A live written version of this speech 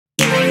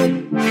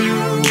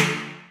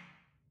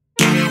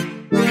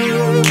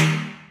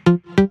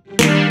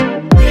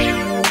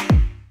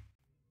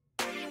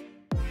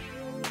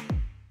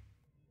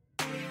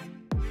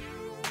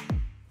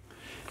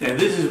Now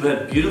this is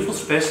a beautiful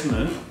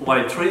specimen,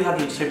 weighed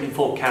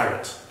 374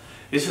 carats.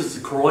 This is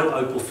the Koroit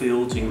Opal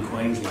Fields in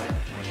Queensland.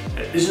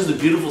 This is a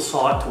beautiful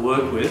site to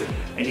work with,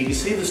 and you can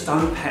see the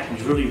stone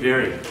patterns really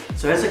vary.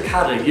 So as a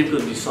cutter, you've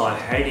got to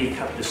decide how do you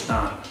cut the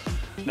stone.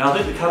 Now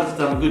I think the cutter's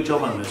done a good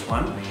job on this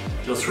one.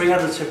 Your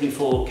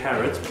 374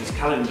 carats is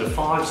cut into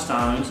 5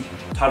 stones,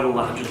 total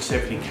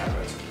 170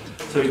 carats.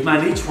 So he's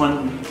made each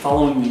one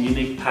following the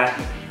unique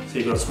pattern. So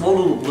you've got a small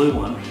little blue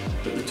one,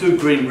 but the 2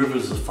 green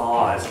rivers are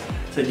fires.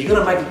 So you've got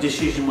to make a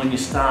decision when you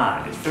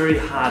start. It's very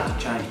hard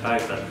to change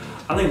paper.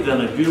 I think they've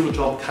done a beautiful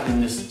job cutting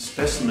this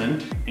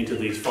specimen into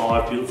these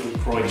 5 beautiful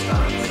Koroit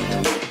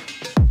stones.